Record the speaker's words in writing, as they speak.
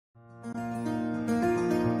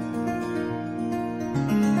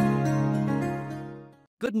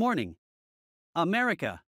Good morning,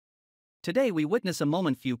 America. Today we witness a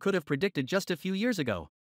moment few could have predicted just a few years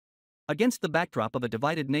ago. Against the backdrop of a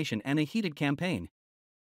divided nation and a heated campaign,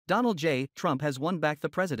 Donald J. Trump has won back the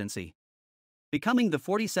presidency, becoming the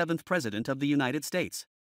 47th president of the United States.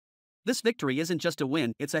 This victory isn't just a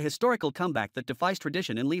win, it's a historical comeback that defies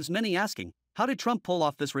tradition and leaves many asking, how did Trump pull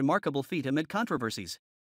off this remarkable feat amid controversies,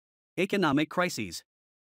 economic crises,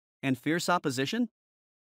 and fierce opposition?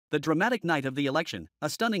 The dramatic night of the election, a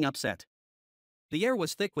stunning upset. The air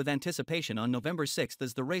was thick with anticipation on November 6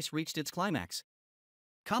 as the race reached its climax.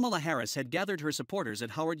 Kamala Harris had gathered her supporters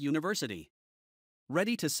at Howard University,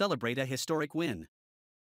 ready to celebrate a historic win.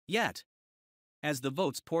 Yet, as the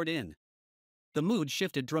votes poured in, the mood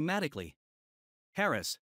shifted dramatically.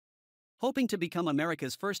 Harris, hoping to become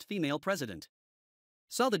America's first female president,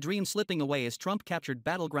 saw the dream slipping away as Trump captured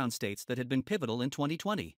battleground states that had been pivotal in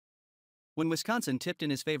 2020. When Wisconsin tipped in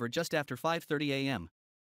his favor just after 5:30 a.m.,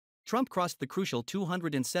 Trump crossed the crucial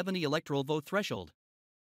 270 electoral vote threshold,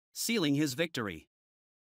 sealing his victory.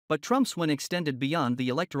 But Trump's win extended beyond the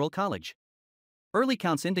Electoral College. Early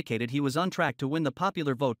counts indicated he was on track to win the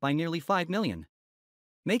popular vote by nearly 5 million,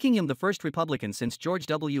 making him the first Republican since George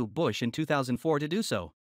W. Bush in 2004 to do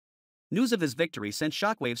so. News of his victory sent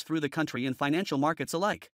shockwaves through the country and financial markets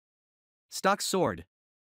alike. Stocks soared,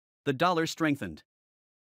 the dollar strengthened,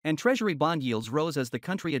 and Treasury bond yields rose as the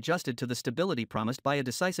country adjusted to the stability promised by a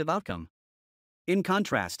decisive outcome. In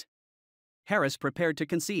contrast, Harris prepared to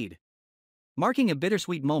concede, marking a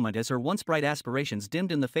bittersweet moment as her once bright aspirations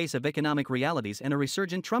dimmed in the face of economic realities and a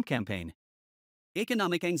resurgent Trump campaign.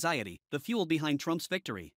 Economic anxiety, the fuel behind Trump's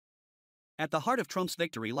victory. At the heart of Trump's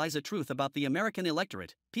victory lies a truth about the American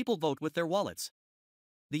electorate: people vote with their wallets.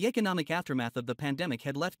 The economic aftermath of the pandemic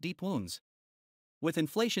had left deep wounds, with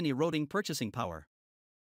inflation eroding purchasing power,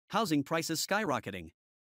 housing prices skyrocketing,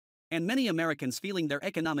 and many Americans feeling their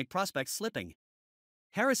economic prospects slipping.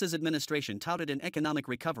 Harris's administration touted an economic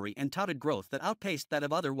recovery and touted growth that outpaced that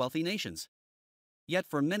of other wealthy nations. Yet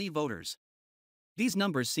for many voters, these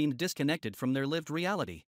numbers seemed disconnected from their lived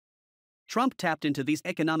reality. Trump tapped into these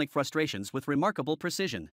economic frustrations with remarkable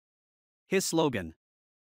precision. His slogan,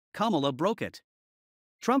 "Kamala broke it.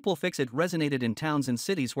 Trump will fix it," resonated in towns and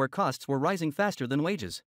cities where costs were rising faster than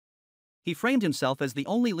wages. He framed himself as the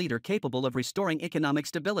only leader capable of restoring economic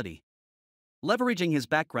stability, leveraging his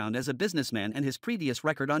background as a businessman and his previous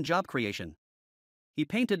record on job creation. He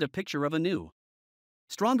painted a picture of a new,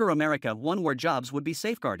 stronger America, one where jobs would be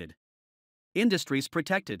safeguarded, industries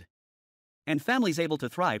protected, and families able to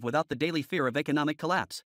thrive without the daily fear of economic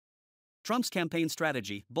collapse. Trump's campaign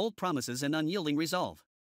strategy: bold promises and unyielding resolve.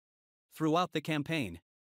 Throughout the campaign,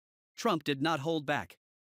 Trump did not hold back.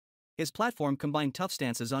 His platform combined tough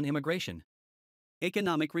stances on immigration,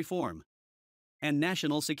 economic reform, and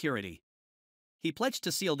national security. He pledged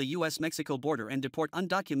to seal the U.S.-Mexico border and deport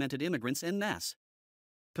undocumented immigrants en masse,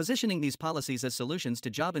 positioning these policies as solutions to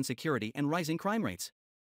job insecurity and rising crime rates.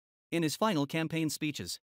 In his final campaign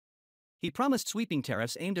speeches, he promised sweeping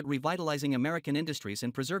tariffs aimed at revitalizing American industries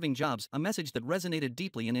and preserving jobs, a message that resonated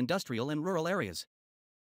deeply in industrial and rural areas,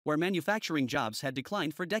 where manufacturing jobs had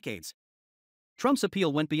declined for decades. Trump's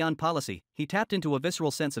appeal went beyond policy. He tapped into a visceral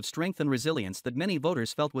sense of strength and resilience that many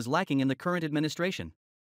voters felt was lacking in the current administration.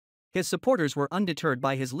 His supporters were undeterred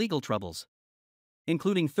by his legal troubles,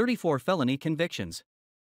 including 34 felony convictions,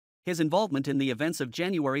 his involvement in the events of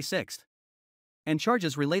January 6, and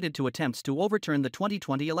charges related to attempts to overturn the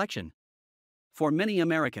 2020 election. For many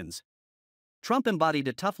Americans, Trump embodied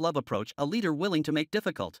a tough love approach, a leader willing to make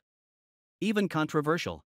difficult, even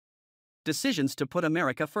controversial, decisions to put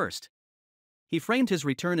America first. He framed his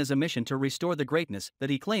return as a mission to restore the greatness that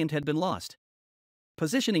he claimed had been lost,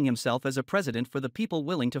 positioning himself as a president for the people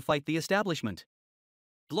willing to fight the establishment.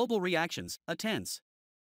 Global reactions: a tense,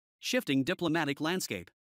 shifting diplomatic landscape.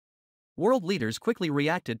 World leaders quickly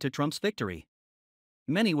reacted to Trump's victory,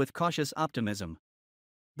 many with cautious optimism.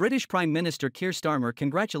 British Prime Minister Keir Starmer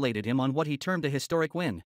congratulated him on what he termed a historic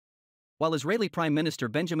win, while Israeli Prime Minister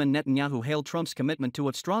Benjamin Netanyahu hailed Trump's commitment to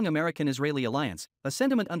a strong American-Israeli alliance, a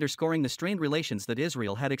sentiment underscoring the strained relations that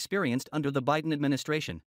Israel had experienced under the Biden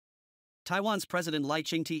administration. Taiwan's President Lai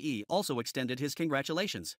Ching-te also extended his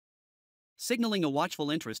congratulations, signaling a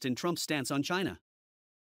watchful interest in Trump's stance on China.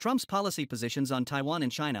 Trump's policy positions on Taiwan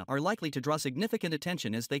and China are likely to draw significant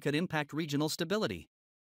attention as they could impact regional stability.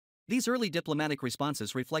 These early diplomatic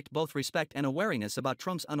responses reflect both respect and a wariness about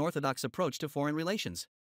Trump's unorthodox approach to foreign relations,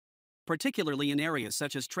 particularly in areas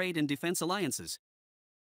such as trade and defense alliances.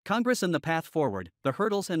 Congress and the path forward, the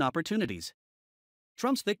hurdles and opportunities.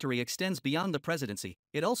 Trump's victory extends beyond the presidency.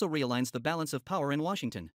 It also realigns the balance of power in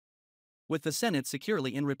Washington, with the Senate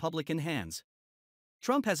securely in Republican hands.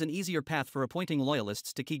 Trump has an easier path for appointing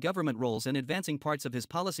loyalists to key government roles and advancing parts of his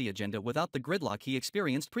policy agenda without the gridlock he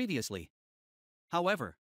experienced previously.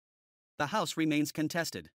 However, the House remains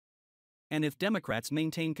contested. And if Democrats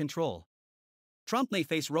maintain control, Trump may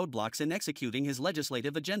face roadblocks in executing his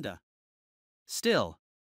legislative agenda. Still,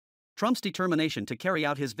 Trump's determination to carry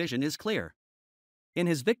out his vision is clear. In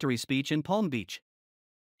his victory speech in Palm Beach,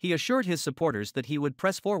 he assured his supporters that he would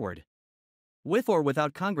press forward, with or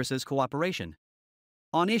without Congress's cooperation,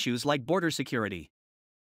 on issues like border security,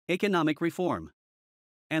 economic reform,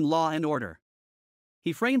 and law and order.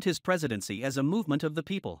 He framed his presidency as a movement of the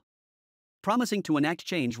people, promising to enact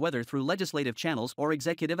change whether through legislative channels or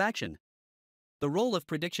executive action. The role of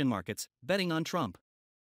prediction markets, betting on Trump.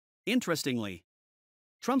 Interestingly,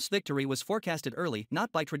 Trump's victory was forecasted early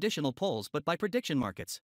not by traditional polls but by prediction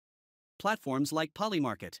markets. Platforms like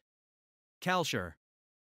Polymarket, Kalshare,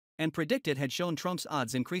 and Predicted had shown Trump's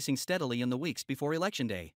odds increasing steadily in the weeks before Election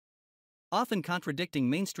Day, often contradicting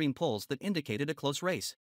mainstream polls that indicated a close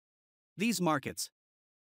race. These markets,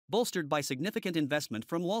 bolstered by significant investment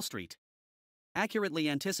from Wall Street, accurately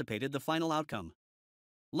anticipated the final outcome,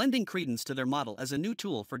 lending credence to their model as a new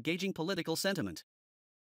tool for gauging political sentiment.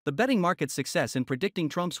 The betting market's success in predicting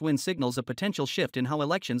Trump's win signals a potential shift in how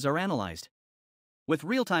elections are analyzed, with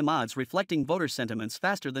real-time odds reflecting voter sentiments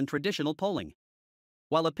faster than traditional polling.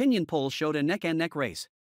 While opinion polls showed a neck-and-neck race,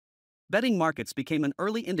 betting markets became an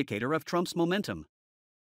early indicator of Trump's momentum,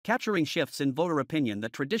 capturing shifts in voter opinion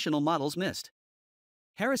that traditional models missed.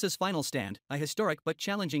 Harris's final stand, a historic but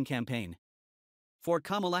challenging campaign. For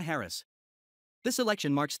Kamala Harris, this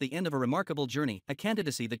election marks the end of a remarkable journey, a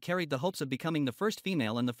candidacy that carried the hopes of becoming the first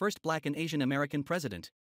female and the first Black and Asian American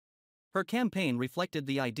president. Her campaign reflected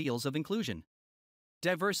the ideals of inclusion,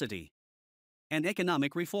 diversity, and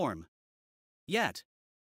economic reform. Yet,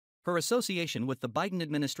 her association with the Biden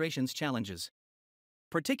administration's challenges,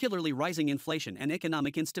 particularly rising inflation and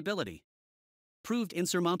economic instability, proved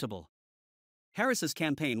insurmountable. Harris's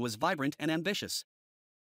campaign was vibrant and ambitious,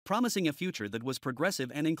 promising a future that was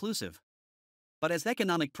progressive and inclusive. But as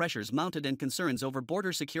economic pressures mounted and concerns over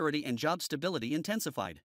border security and job stability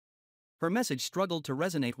intensified, her message struggled to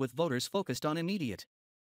resonate with voters focused on immediate,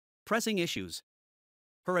 pressing issues.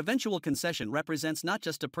 Her eventual concession represents not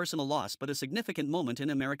just a personal loss but a significant moment in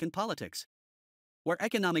American politics, where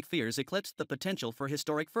economic fears eclipsed the potential for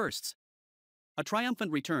historic firsts. A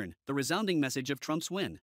triumphant return, the resounding message of Trump's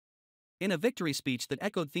win. In a victory speech that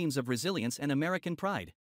echoed themes of resilience and American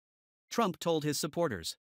pride, Trump told his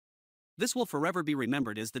supporters, "This will forever be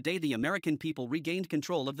remembered as the day the American people regained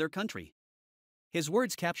control of their country." His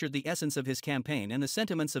words captured the essence of his campaign and the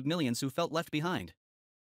sentiments of millions who felt left behind.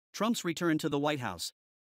 Trump's return to the White House,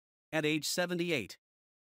 at age 78,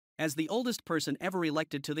 as the oldest person ever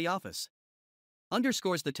elected to the office,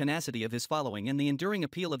 underscores the tenacity of his following and the enduring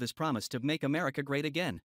appeal of his promise to make America great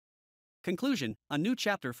again. Conclusion: a new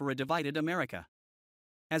chapter for a divided America.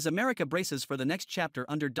 As America braces for the next chapter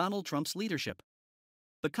under Donald Trump's leadership,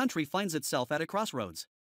 the country finds itself at a crossroads.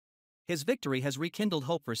 His victory has rekindled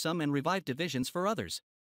hope for some and revived divisions for others.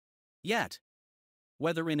 Yet,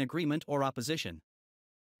 whether in agreement or opposition,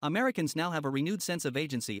 Americans now have a renewed sense of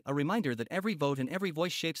agency, a reminder that every vote and every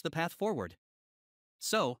voice shapes the path forward.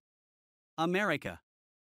 So, America,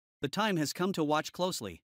 the time has come to watch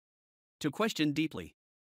closely, to question deeply,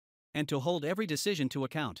 and to hold every decision to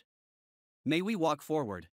account. May we walk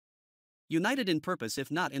forward, united in purpose if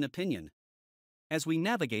not in opinion, as we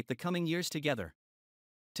navigate the coming years together.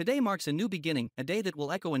 Today marks a new beginning, a day that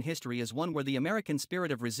will echo in history as one where the American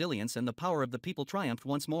spirit of resilience and the power of the people triumphed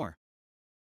once more.